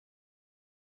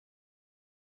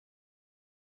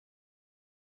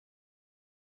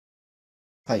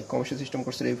High, commercial system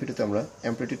কোর্সের এই ভিডিওতে আমরা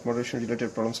amplitude modulation related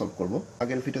problem solve করব।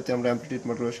 আগের ভিডিওতে আমরা অ্যামপ্লিটিউড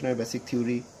মডুলেশনের বেসিক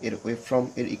থিওরি এর ওয়েভফর্ম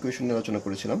এর ইকুয়েশন নিয়ে আলোচনা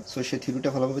করেছিলাম। সো সেই থিওরিটা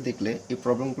ভালোভাবে দেখলে এই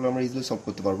প্রবলেমগুলো আমরা ইজিলি সলভ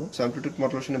করতে পারবো। সো অ্যামপ্লিটিউড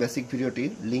মডুলেশনের বেসিক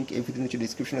ভিডিওটির লিংক এই ভিডিওর নিচে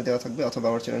ডিসক্রিপশনে দেওয়া থাকবে, অথবা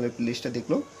আমার চ্যানেলের প্লেলিস্টে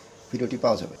দেখলেও ভিডিওটি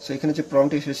পাওয়া যাবে। সো এখানে যে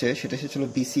প্রবলেমটি এসেছে সেটা এসেছিল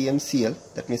BCMCL,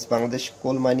 that means Bangladesh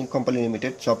coal mining company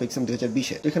limited, job exam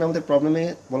 2020। তো এখানে আমাদের প্রবলেমে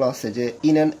বলা আছে যে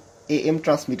in an AM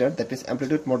transmitter, that means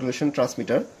amplitude modulation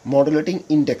transmitter, modulating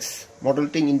index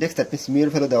that means mu এর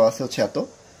ভ্যালু দেওয়া আছে হচ্ছে এত,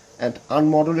 and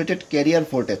unmodulated carrier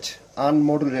voltage,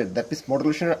 unmodulated that means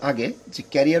modulation এর আগে যে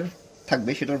ক্যারিয়ার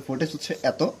থাকবে সেটার ভোল্টেজ হচ্ছে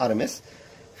এত RMS,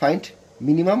 find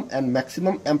minimum and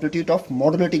maximum amplitude of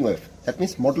modulating wave, that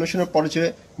means modulation এর পরে যে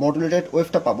modulated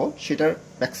ওয়েভটা পাবো সেটার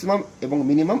ম্যাক্সিমাম এবং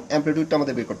মিনিমাম অ্যামপ্লিটিউডটা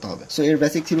আমাদের বের করতে হবে। সো এর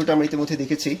বেসিক থিওরিটা আমরা ইতিমধ্যে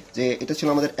দেখেছি যে এটা ছিল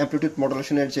আমাদের অ্যামপ্লিটিউড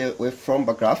মডুলেশনের যে ওয়েভ ফর্ম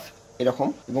বা গ্রাফ এরকম,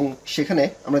 এবং সেখানে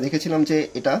আমরা দেখেছিলাম যে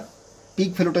এটা পিক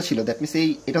ভ্যালুটা ছিল, দ্যাট মিনস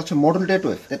এটা হচ্ছে মডুলেটেড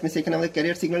ওয়েভ, দ্যাট মিনস এখানে আমাদের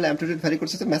ক্যারিয়ার সিগন্যাল অ্যামপ্লিটিউড ভ্যারি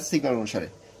করছে ম্যাসেজ সিগন্যাল অনুসারে।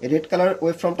 এই রেড কালার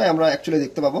ওয়েভ ফর্মটা আমরা অ্যাকচুয়ালি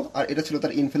দেখতে পাবো, আর এটা ছিল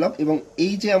তার ইনফিলাম। এবং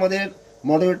এই যে আমাদের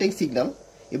মডুলেটিং সিগন্যাল,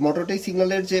 এই মডুলেটিং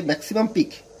সিগন্যালের যে ম্যাক্সিমাম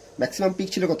পিক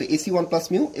ছিল কত, AC1 প্লাস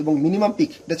মিউ, এবং মিনিমাম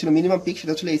পিক এটা ছিল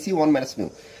সেটা ছিল AC1 মাইনাস মিউ।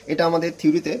 এটা আমাদের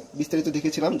থিওরিতে বিস্তারিত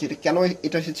দেখেছিলাম যে এটা কেন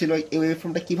এটা এসেছিল, এই ওয়েভ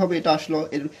ফর্মটা কিভাবে এটা আসলো,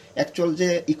 এর অ্যাকচুয়াল যে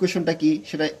ইকুয়েশনটা কি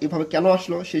সেটা এভাবে কেন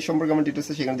আসলো সেই সম্পর্কে আমরা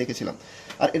ডিটেলসে সেখানে দেখেছিলাম।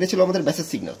 আর এটা ছিল আমাদের বেসিক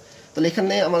সিগন্যাল। তাহলে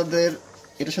এখানে আমাদের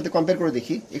এটার সাথে কম্পেয়ার করে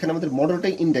দেখি, এখানে আমাদের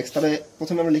মডুলেটিং ইন্ডেক্স, তাহলে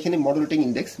প্রথমে আমরা লিখে নিই মডুলেটিং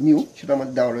ইন্ডেক্স মিউ, সেটা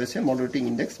আমাদের দেওয়া রয়েছে মডুলেটিং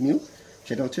ইন্ডেক্স মিউ,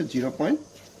 সেটা হচ্ছে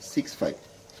 0.65।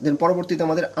 দেন পরবর্তীতে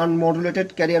আমাদের আনমডুলেটেড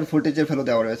ক্যারিয়ার ভোল্টেজের ভ্যালু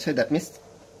দেওয়া রয়েছে, দ্যাট মিনস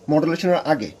মডুলেশনের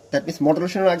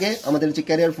আগে আমাদের যে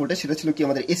ক্যারিয়ার ভোল্টেজ সেটা ছিল কি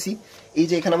আমাদের এসি। এই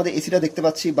যে এখানে আমাদের এসিটা দেখতে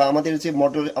পাচ্ছি, বা আমাদের যে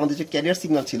ক্যারিয়ার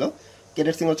সিগন্যাল ছিল,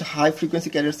 হচ্ছে হাই ফ্রিকোয়েন্সি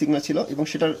ক্যারিয়ার সিগন্যাল ছিল, এবং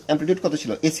সেটার অ্যামপ্লিটিউড কত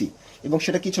ছিল এসি, এবং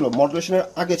সেটা কি ছিল মডুলেশনের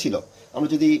আগে ছিল। আমরা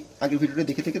যদি আগের ভিডিওটা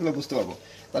দেখে থাকি তাহলে বুঝতে পারবো।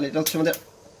 তাহলে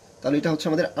এটা হচ্ছে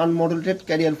আমাদের আনমডুলেটেড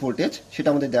ক্যারিয়ার ভোল্টেজ, সেটা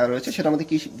আমাদের দেওয়া রয়েছে। সেটা আমাদের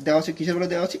কি দেওয়া আছে, কিসের ভ্যালু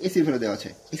দেওয়া আছে, এসির ভ্যালু দেওয়া আছে।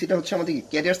 এসিটা হচ্ছে আমাদের কি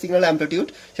ক্যারিয়ার সিগন্যাল অ্যামপ্লিটিউড,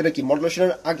 সেটা কি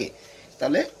মডুলেশনের আগে।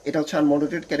 তাহলে এটা হচ্ছে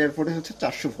আনমডুলেটেড ক্যারিয়ার ভোল্টেজ হচ্ছে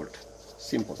 400 ভোল্ট।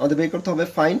 সিম্পল। আমাদের বের করতে হবে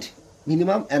find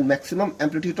minimum and maximum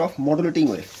amplitude of modulating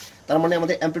wave. তার মানে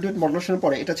আমাদের অ্যামপ্লিটিউড মডুলেশনের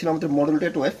পরে এটা ছিল আমাদের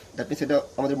মডুলেটেড ওয়েভ, দ্যাট মিনস এটা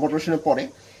আমাদের মডুলেশনের পরে,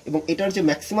 এবং এটার যে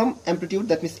ম্যাক্সিমাম অ্যামপ্লিটিউড,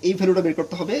 দ্যাট মিনস এই ভ্যালুটা বের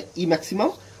করতে হবে ই ম্যাক্সিমাম,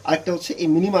 আরেকটা হচ্ছে এই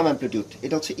মিনিমাম অ্যামপ্লিটিউড,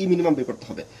 এটা হচ্ছে ই মিনিমাম বের করতে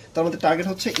হবে। তার আমাদের টার্গেট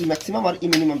হচ্ছে ই ম্যাক্সিমাম আর ই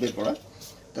মিনিমাম বের করা।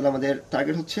 তাহলে আমাদের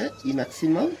টার্গেট হচ্ছে ই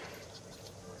maximum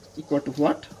equal to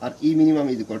what, R E minimum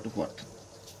is equal to what.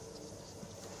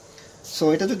 So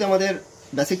এটা যদি আমাদের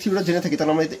বেসিক থিওরিটা জেনে থাকি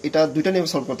তাহলে আমরা এটা দুইটা নিয়ম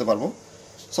সলভ করতে পারবো।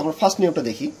 সো আমরা ফার্স্ট নিয়মটা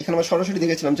দেখি। এখানে আমরা সরাসরি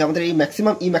দেখেছিলাম যে আমাদের এই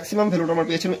ম্যাক্সিমাম ভ্যালুটা আমরা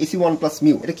পেয়েছিলাম AC1 প্লাস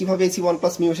মিউ। এটা কিভাবে AC1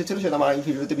 প্লাস মিউ এসেছিল সেটা আমরা এই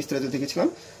ভিডিওতে বিস্তারিত দেখেছিলাম,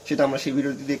 সেটা আমরা সেই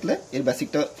ভিডিওতে দেখলে এর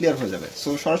বেসিকটা ক্লিয়ার হয়ে যাবে। সো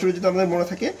সরাসরি যদি আমাদের মনে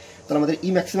থাকে তাহলে আমাদের ই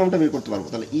ম্যাক্সিমামটা বের করতে পারবো।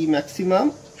 তাহলে ই ম্যাক্সিমাম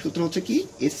সূত্র হচ্ছে কি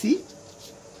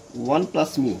AC1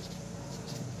 প্লাস মিউ,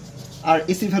 আর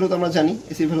এসির ভ্যালু তো আমরা জানি,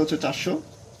 এসির ভ্যালু হচ্ছে 400,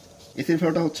 এসির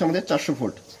ভ্যালুটা হচ্ছে আমাদের 400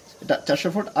 ভোল্ট, এটা 400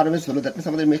 volt RMS value, that means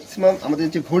আমাদের ম্যাক্সিমাম আমাদের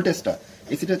যে ভোল্টেজটা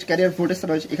এসিটা হচ্ছে ক্যারিয়ার ভোল্টেজটা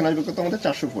রয়েছে, এখানে আসবে কত আমাদের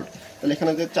 400 ভোল্ট। তাহলে এখানে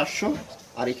আমাদের 400,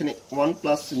 আর এখানে 1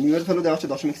 প্লাস মিউ এর ভ্যালু দেওয়া হচ্ছে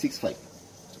 0.65,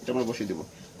 এটা আমরা বসিয়ে দেবো।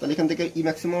 তাহলে এখান থেকে ই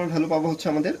ম্যাক্সিমাম ভ্যালু পাবো হচ্ছে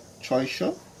আমাদের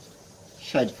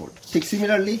 660 ভোল্ট। ঠিক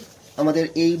সিমিলারলি আমাদের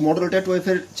এই মডুলেটেড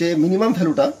ওয়েভের যে মিনিমাম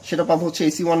ভ্যালুটা সেটা পাবো হচ্ছে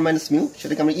AC1 মাইনাস মিউ,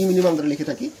 সেটাকে আমরা ই মিনিমাম ধরে লিখে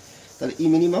থাকি। তাহলে ই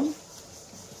মিনিমাম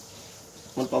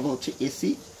পাবো হচ্ছে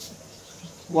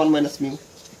AC1 minus mu.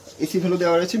 AC value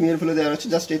দেওয়া রয়েছে, মিউ এর ভ্যালু দেওয়া রয়েছে,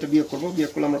 জাস্ট এটা বিয়োগ করবো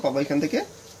আমরা পাবো এখান থেকে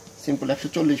সিম্পল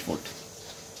 140 ভোল্ট।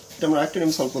 এটা আমরা আরেকটা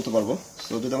নিয়ম সলভ করতে পারবো।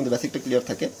 সো যদি আমাদের বেসিকটা ক্লিয়ার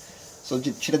থাকে, সো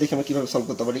সেটা দেখে আমরা কিভাবে সলভ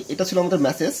করতে পারি। এটা ছিল আমাদের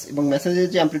মেসেজ, এবং মেসেজের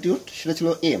যে অ্যামপ্লিটিউড সেটা ছিল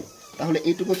AM। তাহলে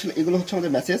এইটুকু ছিল, এগুলো হচ্ছে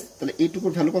আমাদের মেসেজ। তাহলে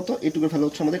এইটুকুর ভ্যালু কত, এইটুকুর ভ্যালু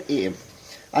হচ্ছে আমাদের AM।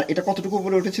 আর এটা কতটুকু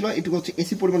উপরে উঠেছিল, এইটুকু হচ্ছে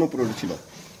এসি পরিমাণ উপরে উঠেছিল।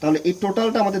 তাহলে এই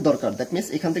টোটালটা আমাদের দরকার, দ্যাট মিনস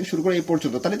এখান থেকে শুরু করে এই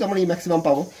পর্যন্ত, তাহলে তো আমরা এই ম্যাক্সিমাম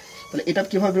পাবো। তাহলে এটা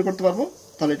কিভাবে বের করতে পারবো,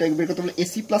 তাহলে এটা বের করতে পারবো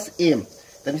AC plus AM,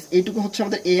 that means এইটুকু হচ্ছে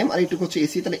আমাদের AM আর এইটুকু হচ্ছে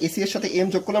এসি। তাহলে এসি এর সাথে AM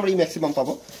যোগ করলে আমরা ই ম্যাক্সিমাম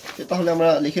পাবো। তাহলে আমরা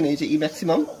লিখে নিই যে ই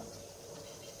ম্যাক্সিমাম,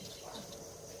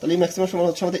 তাহলে ই ম্যাক্সিমাম সমান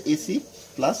হচ্ছে আমাদের AC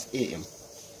প্লাস AM।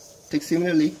 ঠিক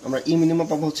সিমিলারলি আমরা ই মিনিমাম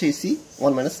পাবো হচ্ছে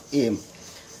AC1 মাইনাস AM।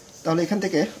 তাহলে এখান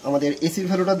থেকে আমাদের এসির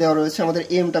ভ্যালুটা দেওয়া রয়েছে, আমাদের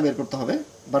এমটা বের করতে হবে,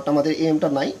 বাট আমাদের এমটা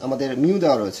নাই, আমাদের মিউ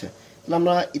দেওয়া রয়েছে। তাহলে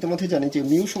আমরা ইতিমধ্যে জানি যে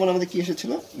মিউ সমান আমাদের কি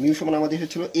এসেছিল, মিউ সমান আমাদের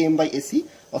এসেছিল AM বাই এসি,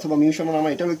 অথবা মিউ সমান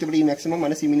আমরা এটাও লিখতে পারি ই maximum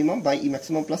minus E minimum by E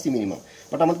maximum plus E minimum,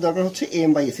 but আমাদের দরকার হচ্ছে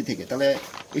AM বাই এসি থেকে। তাহলে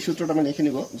এই সূত্রটা আমরা লিখে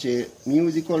নিব যে মিউ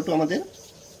ইজ ইকুয়াল টু আমাদের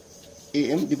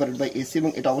AM ডিভাইডেড বাই এসি,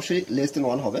 এবং এটা অবশ্যই লেস দেন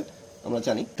 1 হবে আমরা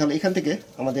জানি। তাহলে এখান থেকে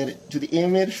আমাদের যদি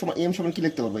এম সমান কি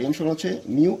লিখতে পারবো, এম সমান হচ্ছে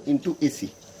মিউ ইন্টু এসি,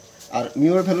 আর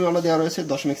মিউ এর ভ্যালু আমরা দেওয়া রয়েছে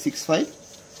 0.65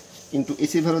 ইন্টু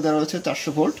এসির ভ্যালু দেওয়া রয়েছে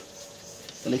 400 ভোল্ট।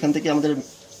 তাহলে এখান থেকে আমাদের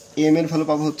এম এর ভ্যালু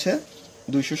পাবো হচ্ছে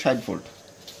 260 ভোল্ট।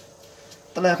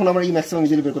 তাহলে এখন আমরা ই ম্যাক্সিমাম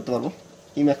ইজিলি বের করতে পারবো।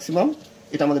 ই ম্যাক্সিমাম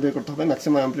এটা আমাদের বের করতে হবে,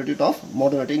 maximum amplitude of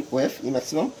modulating wave E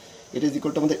maximum, এটা ইজ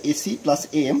ইকুয়াল টু আমাদের এসি প্লাস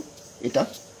এএম এটা।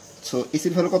 সো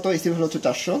এসির ভ্যালু কত? এসির ভ্যালু হচ্ছে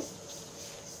 400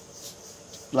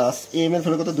 প্লাস এএম এর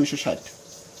ভ্যালু কত? 260।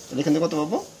 তাহলে এখান থেকে কত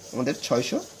পাবো? আমাদের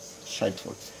 660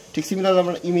 ভোল্ট। ঠিক সিমিলার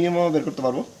আমরা ই মিনিমাম বের করতে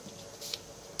পারবো।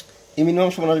 ই মিনিমাম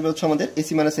সমান আসবে হচ্ছে আমাদের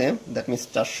AC minus M, that means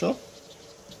 400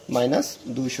 minus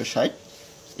 260,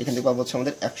 এখান থেকে পাবো হচ্ছে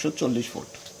আমাদের 140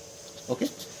 ভোল্ট। ওকে,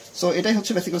 সো এটাই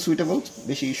হচ্ছে বেসিক্যালি সুইটেবল,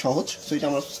 বেশি সহজ। সো এটা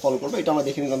আমরা সলভ করবো। এটা আমরা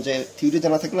দেখে নিলাম যে থিওরি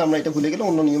জানা থাকলে আমরা এটা ভুলে গেলে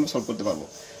অন্য নিয়মে সলভ করতে পারবো।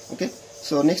 ওকে,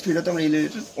 সো নেক্সট ভিডিওতে আমরা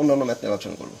রিলেটেড অন্যান্য ম্যাথ নিয়ে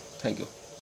আলোচনা করবো। Thank you.